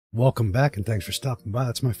Welcome back and thanks for stopping by.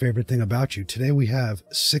 That's my favorite thing about you. Today we have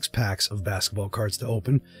 6 packs of basketball cards to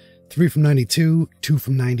open. 3 from 92, 2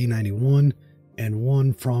 from 90-91, and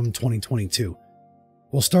 1 from 2022.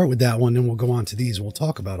 We'll start with that one, then we'll go on to these. We'll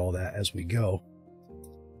talk about all that as we go.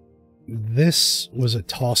 This was a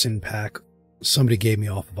toss-in pack somebody gave me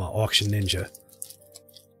off of Auction Ninja.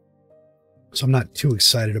 So I'm not too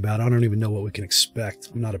excited about it. I don't even know what we can expect.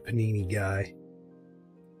 I'm not a Panini guy.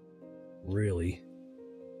 Really.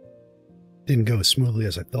 Didn't go as smoothly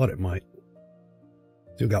as I thought it might.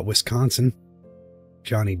 Still got Wisconsin.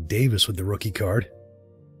 Johnny Davis with the rookie card.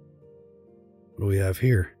 What do we have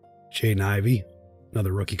here? Jaden Ivey.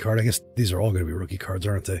 Another rookie card. I guess these are all going to be rookie cards,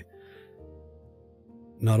 aren't they?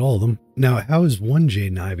 Not all of them. Now, how is one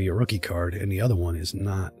Jaden Ivey a rookie card and the other one is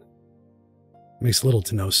not? Makes little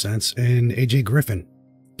to no sense. And AJ Griffin.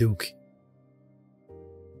 Duke.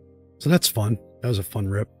 So that's fun. That was a fun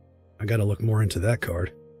rip. I got to look more into that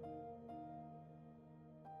card.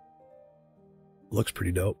 Looks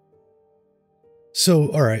pretty dope.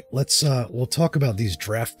 So, all right, we'll talk about these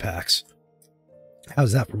draft packs.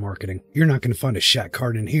 How's that for marketing? You're not going to find a Shaq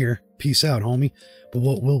card in here. Peace out, homie. But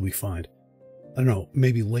what will we find? I don't know,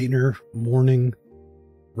 maybe Laettner, Mourning,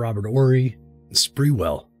 Robert Horry, and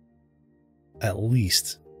Sprewell. At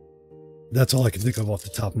least. That's all I can think of off the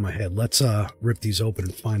top of my head. Let's rip these open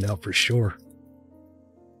and find out for sure.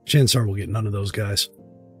 Chances are we'll get none of those guys.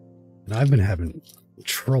 And I've been having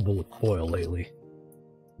trouble with foil lately.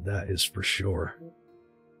 That is for sure.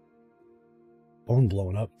 Bone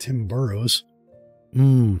blowing up. Tim Burrows.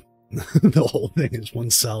 The whole thing is one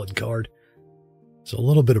solid card. So a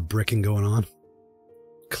little bit of bricking going on.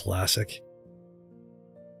 Classic.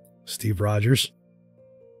 Steve Rogers.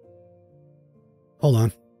 Hold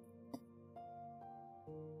on.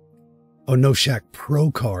 Oh, no Shaq Pro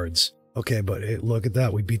cards. Okay, but hey, look at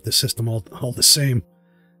that. We beat the system all the same.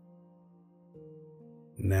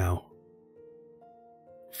 Now,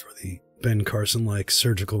 for the Ben Carson-like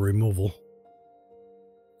surgical removal,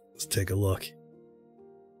 let's take a look.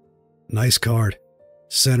 Nice card.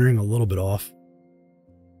 Centering a little bit off.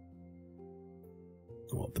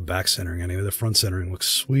 Well, the back centering anyway. The front centering looks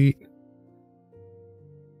sweet.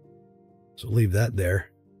 So leave that there.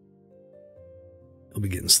 He'll be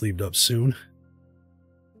getting sleeved up soon.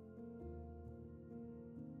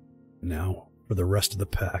 Now, for the rest of the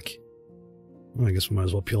pack. Well, I guess we might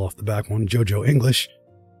as well peel off the back one. JoJo English.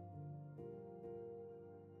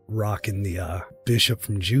 Rocking the Bishop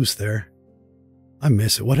from Juice there. I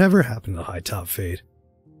miss it. Whatever happened to the high top fade?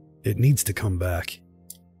 It needs to come back.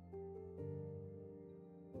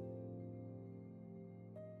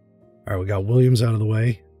 All right, we got Williams out of the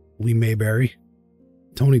way. Lee Mayberry.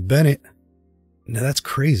 Tony Bennett. Now that's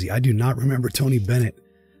crazy. I do not remember Tony Bennett.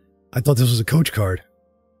 I thought this was a coach card.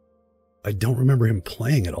 I don't remember him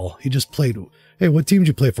playing at all. He just played. Hey, what team did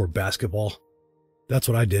you play for? Basketball. That's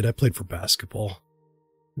what I did. I played for basketball.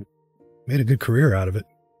 Made a good career out of it.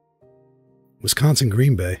 Wisconsin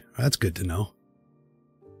Green Bay. That's good to know.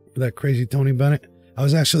 That crazy Tony Bennett. I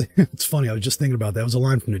was actually, it's funny, I was just thinking about that. It was a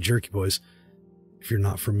line from the Jerky Boys. If you're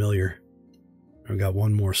not familiar. We got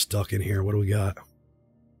one more stuck in here. What do we got?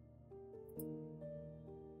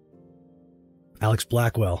 Alex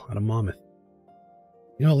Blackwell out of Monmouth.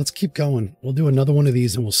 You know, let's keep going. We'll do another one of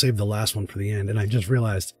these and we'll save the last one for the end. And I just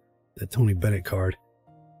realized that Tony Bennett card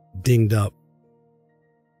dinged up.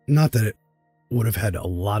 Not that it would have had a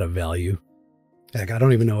lot of value. Heck, I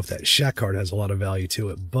don't even know if that Shaq card has a lot of value to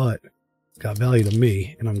it, but it's got value to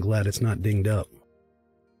me, and I'm glad it's not dinged up.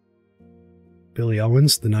 Billy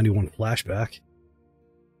Owens, the 91 flashback.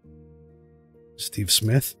 Steve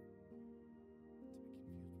Smith.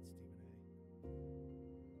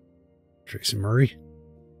 Tracy Murray.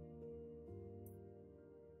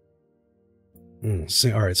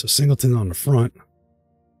 All right, so Singleton on the front.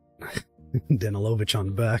 Danilovich on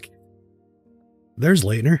the back. There's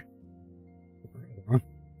Laettner.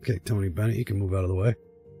 Okay, Tony Bennett, you can move out of the way.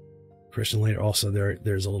 Christian Laettner, also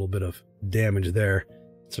there's a little bit of damage there.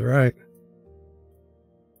 It's all right.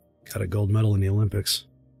 Got a gold medal in the Olympics.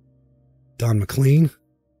 Don McLean.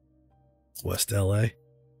 West LA.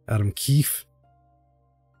 Adam Keefe.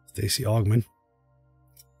 Stacey Augman.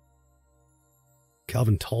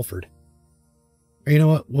 Calvin Talford. You know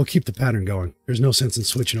what? We'll keep the pattern going. There's no sense in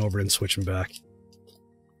switching over and switching back.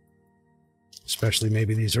 Especially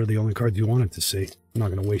maybe these are the only cards you wanted to see. I'm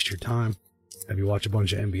not going to waste your time. Have you watch a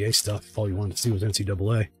bunch of NBA stuff if all you wanted to see was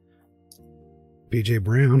NCAA. B.J.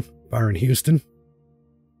 Brown. Byron Houston.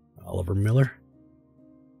 Oliver Miller.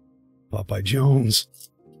 Popeye Jones.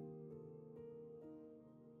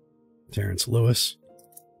 Terrence Lewis.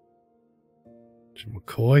 Jim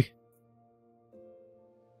McCoy.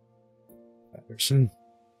 Patterson.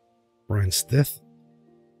 Brian Stith.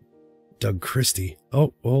 Doug Christie.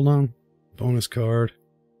 Oh, hold on. Bonus card.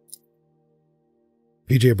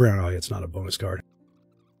 PJ Brown. Oh, yeah, it's not a bonus card.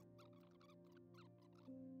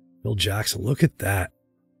 Phil Jackson. Look at that.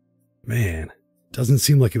 Man, doesn't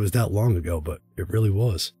seem like it was that long ago, but it really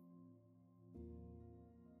was.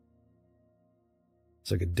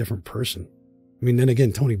 It's like a different person. I mean, then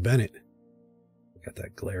again, Tony Bennett. Got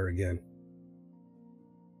that glare again.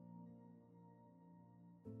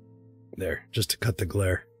 There, just to cut the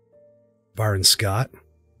glare. Byron Scott.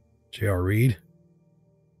 J.R. Reed.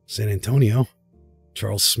 San Antonio.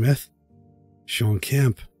 Charles Smith. Sean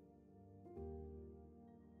Kemp.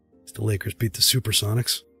 The Lakers beat the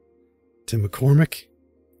Supersonics. Tim McCormick.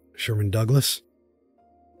 Sherman Douglas.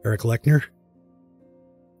 Eric Lechner.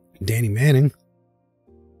 Danny Manning.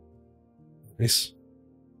 Nice.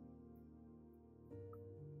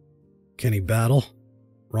 Kenny Battle.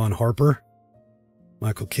 Ron Harper.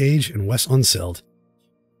 Michael Cage and Wes Unseld.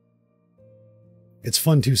 It's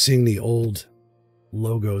fun too seeing the old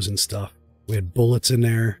logos and stuff. We had Bullets in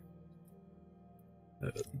there.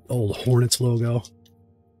 Old Hornets logo.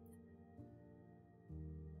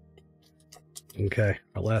 Okay,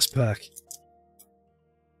 our last pack.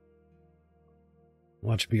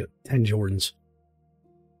 Watch it be 10 Jordans.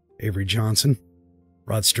 Avery Johnson.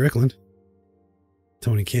 Rod Strickland.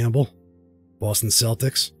 Tony Campbell. Boston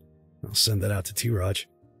Celtics. I'll send that out to T-Raj.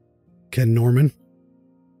 Ken Norman.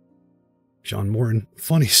 John Morton.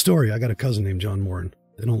 Funny story, I got a cousin named John Morton.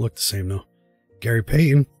 They don't look the same though. Gary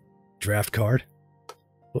Payton. Draft card.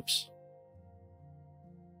 Whoops.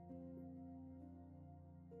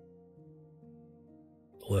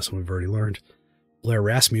 The lesson we've already learned. Blair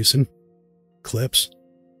Rasmussen. Clips.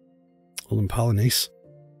 Olin Polynice.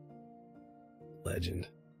 Legend.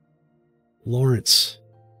 Lawrence.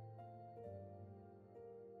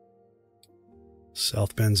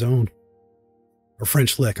 South Bend Zone. Or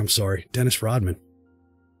French Lick, I'm sorry. Dennis Rodman.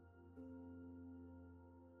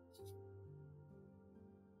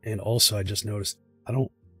 And also, I just noticed,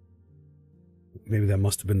 maybe that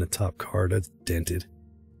must have been the top card. That's dented.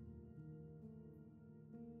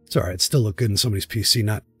 It's alright. It still looked good in somebody's PC.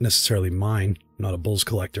 Not necessarily mine. I'm not a Bulls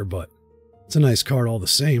collector, but it's a nice card all the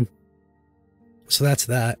same. So that's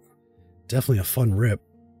that. Definitely a fun rip.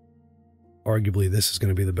 Arguably, this is going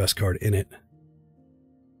to be the best card in it.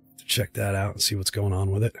 Check that out and see what's going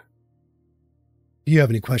on with it. If you have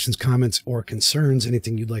any questions, comments, or concerns,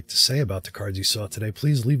 anything you'd like to say about the cards you saw today,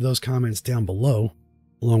 please leave those comments down below,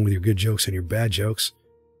 along with your good jokes and your bad jokes.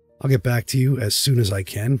 I'll get back to you as soon as I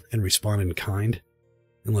can and respond in kind.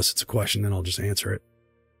 Unless it's a question, then I'll just answer it.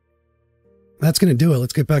 That's going to do it.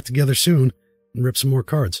 Let's get back together soon and rip some more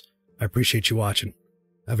cards. I appreciate you watching.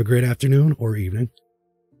 Have a great afternoon or evening.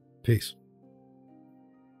 Peace.